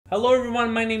Hello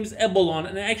everyone, my name is Ebolon,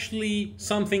 and actually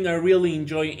something I really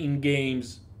enjoy in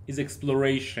games is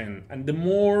exploration, and the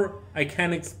more I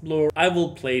can explore, I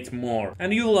will play it more,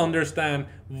 and you will understand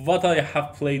what I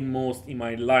have played most in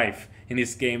my life in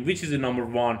this game, which is the number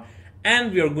one.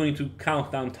 And we are going to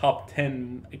count down top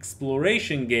 10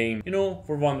 exploration game,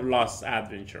 for Wanderlust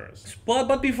Adventures.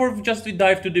 But before we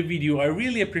dive to the video, I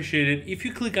really appreciate it if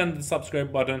you click on the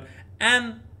subscribe button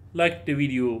and like the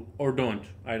video, or don't.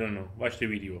 I don't know. Watch the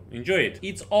video. Enjoy it.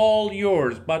 It's all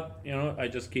yours. But, I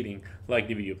just kidding. Like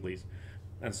the video, please.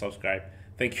 And subscribe.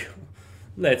 Thank you.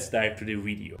 Let's dive to the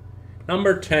video.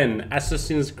 Number 10.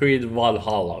 Assassin's Creed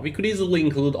Valhalla. We could easily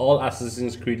include all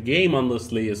Assassin's Creed games on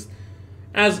this list,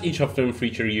 as each of them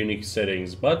feature unique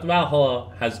settings. But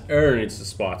Valhalla has earned its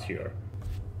spot here.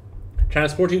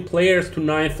 Transporting players to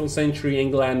 9th century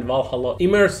England, Valhalla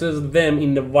immerses them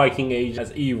in the Viking Age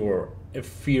as Eivor, a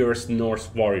fierce Norse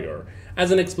warrior.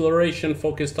 As an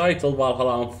exploration-focused title,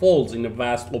 Valhalla unfolds in a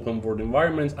vast open-world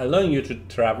environment, allowing you to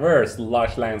traverse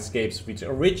lush landscapes with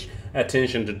a rich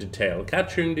attention to detail.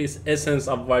 Capturing this essence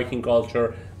of Viking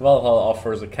culture, Valhalla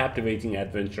offers a captivating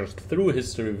adventure through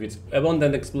history with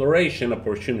abundant exploration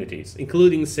opportunities,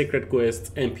 including secret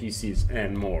quests, NPCs,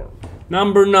 and more.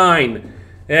 Number 9.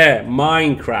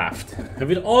 Minecraft.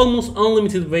 With almost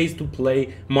unlimited ways to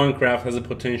play, Minecraft has a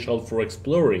potential for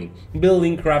exploring,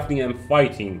 building, crafting, and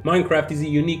fighting. Minecraft is a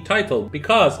unique title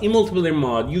because in multiplayer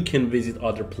mode you can visit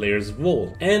other players'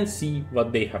 world and see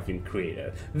what they have been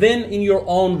created. Then in your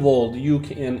own world you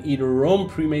can either roam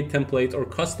pre-made templates or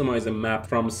customize a map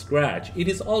from scratch. It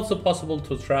is also possible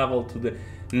to travel to the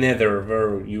Nether,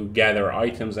 where you gather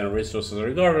items and resources.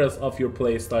 Regardless of your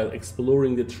playstyle,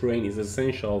 exploring the terrain is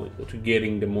essential to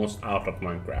getting the most out of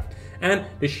Minecraft, and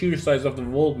the sheer size of the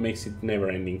world makes it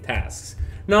never-ending tasks.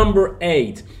 Number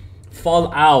 8.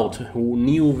 Fallout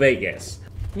New Vegas.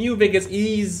 New Vegas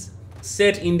is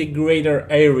set in the greater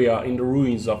area in the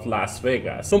ruins of Las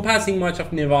Vegas. Encompassing much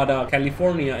of Nevada,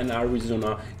 California, and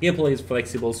Arizona, gameplay is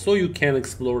flexible so you can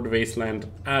explore the wasteland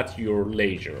at your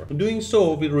leisure. Doing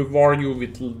so will reward you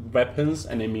with weapons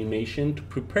and ammunition to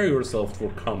prepare yourself for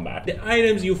combat. The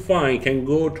items you find can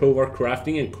go toward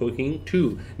crafting and cooking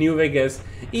too. New Vegas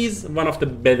is one of the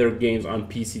better games on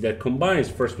PC that combines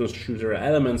first-person shooter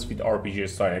elements with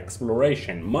RPG-style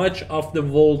exploration. Much of the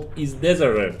world is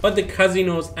deserted, but the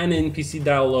casinos and NPC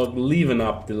dialogue liven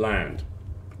up the land.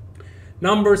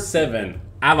 Number 7.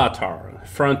 Avatar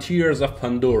Frontiers of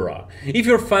Pandora. If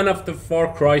you're a fan of the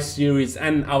Far Cry series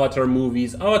and Avatar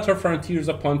movies, Avatar Frontiers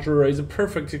of Pandora is a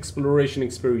perfect exploration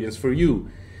experience for you.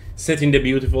 Set in the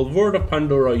beautiful world of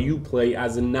Pandora, you play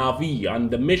as a Na'vi on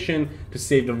the mission to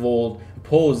save the world,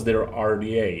 oppose their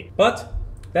RDA. But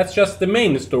that's just the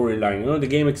main storyline. The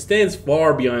game extends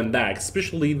far beyond that,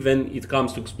 especially when it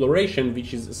comes to exploration,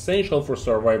 which is essential for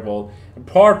survival.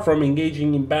 Apart from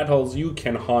engaging in battles, you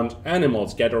can hunt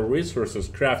animals, gather resources,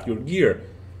 craft your gear,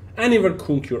 and even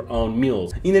cook your own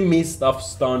meals in the midst of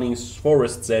stunning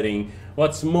forest setting.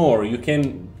 What's more, you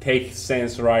can take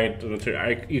sense ride to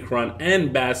Ikran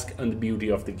and bask on the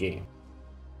beauty of the game.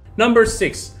 Number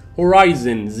 6.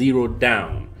 Horizon Zero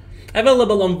Dawn.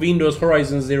 Available on Windows,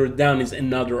 Horizon Zero Dawn is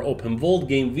another open-world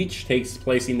game which takes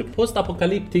place in the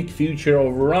post-apocalyptic future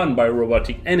overrun by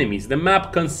robotic enemies. The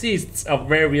map consists of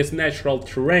various natural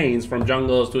terrains, from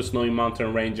jungles to snowy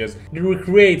mountain ranges. It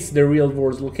recreates the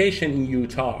real-world location in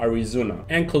Utah, Arizona,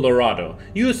 and Colorado.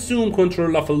 You assume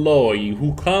control of Aloy,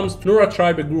 who comes to Nora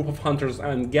tribe, a group of hunters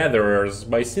and gatherers.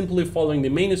 By simply following the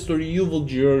main story, you will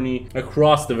journey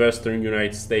across the western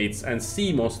United States and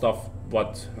see most of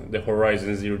what the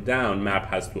Horizon Zero Dawn map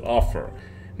has to offer.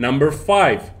 Number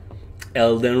 5.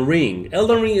 Elden Ring.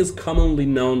 Elden Ring is commonly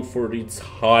known for its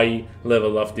high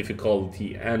level of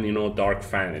difficulty and dark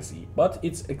fantasy, but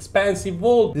its expansive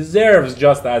world deserves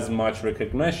just as much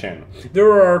recognition.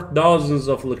 There are dozens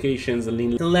of locations in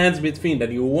the lands between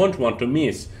that you won't want to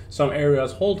miss. Some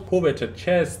areas hold coveted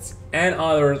chests and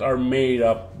others are made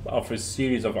up of a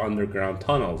series of underground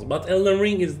tunnels. But Elden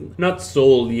Ring is not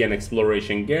solely an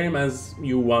exploration game. As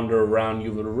you wander around,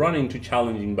 you will run into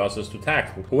challenging bosses to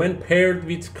tackle. When paired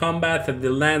with combat, the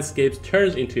landscapes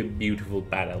turns into a beautiful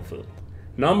battlefield.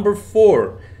 Number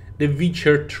 4. The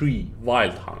Witcher 3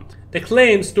 Wild Hunt. The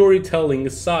acclaimed storytelling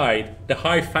aside, the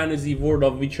high fantasy world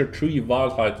of Witcher 3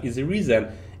 Wild Hunt is a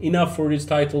reason enough for this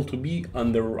title to be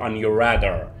on your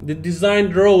radar. The design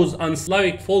draws on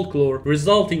Slavic folklore,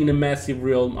 resulting in a massive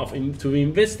realm to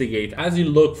investigate as you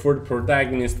look for the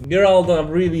protagonist Geralt of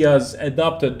Rivia's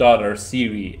adopted daughter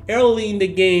Ciri. Early in the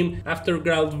game, after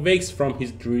Geralt wakes from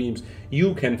his dreams,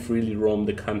 you can freely roam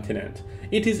the continent.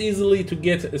 It is easily to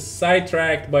get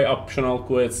sidetracked by optional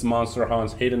quests, monster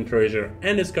hunts, hidden treasure,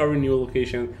 and discovering new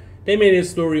locations. The main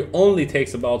story only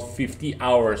takes about 50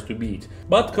 hours to beat,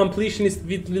 but completionists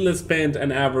will spend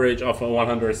an average of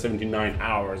 179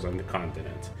 hours on the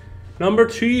continent. Number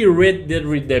 3, Red Dead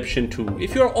Redemption 2.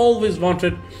 If you're always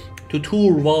wanted to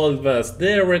tour Wild West,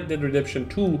 the Red Dead Redemption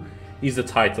 2 is the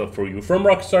title for you. From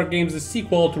Rockstar Games, the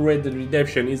sequel to Red Dead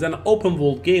Redemption is an open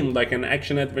world game like an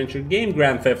action-adventure game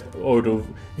Grand Theft Auto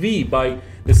V by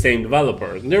the same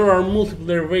developers. There are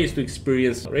multiple ways to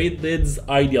experience Red Dead's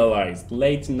idealized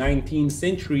late 19th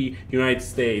century United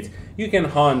States. You can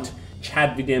hunt,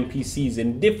 chat with NPCs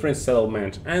in different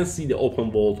settlements, and see the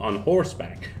open world on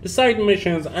horseback. The side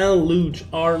missions and loot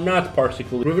are not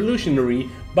particularly revolutionary,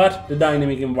 but the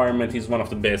dynamic environment is one of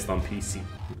the best on PC.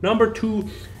 Number 2,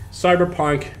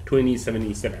 Cyberpunk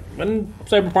 2077. When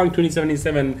Cyberpunk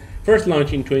 2077 first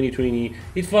launched in 2020,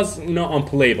 it was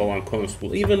unplayable on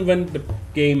console. Even when the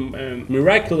game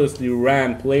miraculously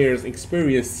ran, players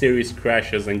experienced serious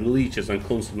crashes and glitches on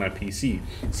console and PC.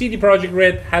 CD Projekt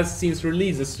Red has since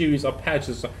released a series of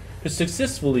patches to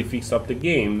successfully fix up the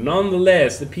game.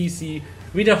 Nonetheless, the PC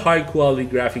with a high quality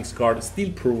graphics card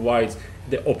still provides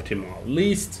the optimal,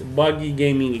 least buggy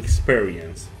gaming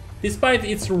experience. Despite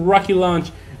its rocky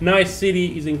launch, Night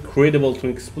City is incredible to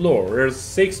explore. There's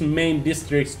 6 main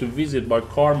districts to visit by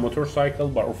car,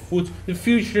 motorcycle, or foot. The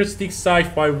futuristic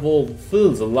sci-fi world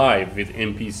feels alive with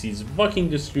NPCs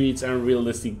walking the streets and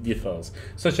realistic details,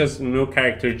 such as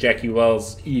character Jackie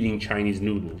Wells eating Chinese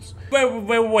noodles.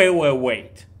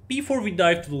 Wait. Before we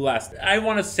dive to the last, I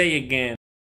want to say again,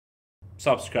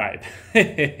 subscribe.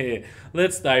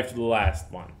 Let's dive to the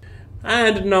last one.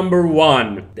 And number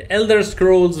 1, The Elder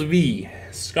Scrolls V,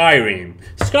 Skyrim.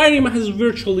 Skyrim has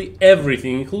virtually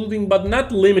everything, including but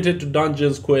not limited to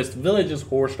dungeons, quests, villages,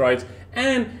 horse rides,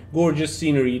 and gorgeous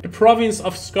scenery. The province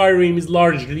of Skyrim is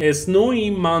largely a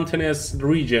snowy, mountainous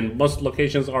region. Most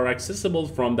locations are accessible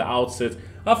from the outset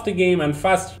of the game, and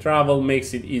fast travel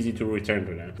makes it easy to return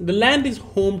to them. The land is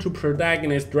home to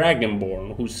protagonist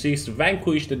Dragonborn, who seeks to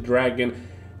vanquish the dragon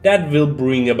that will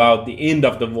bring about the end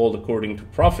of the world according to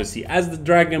prophecy. As the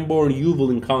Dragonborn, you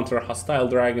will encounter hostile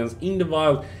dragons in the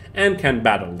wild and can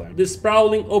battle them. This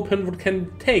sprawling open world can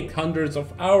take hundreds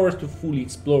of hours to fully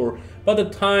explore. By the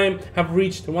time have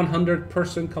reached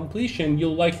 100% completion,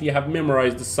 you'll likely have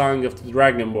memorized the song of the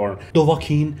Dragonborn.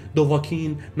 Dovahkiin,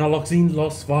 Dovahkiin, Naloxin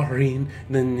Los Varin.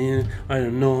 Then I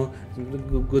don't know.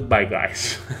 Goodbye,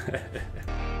 guys.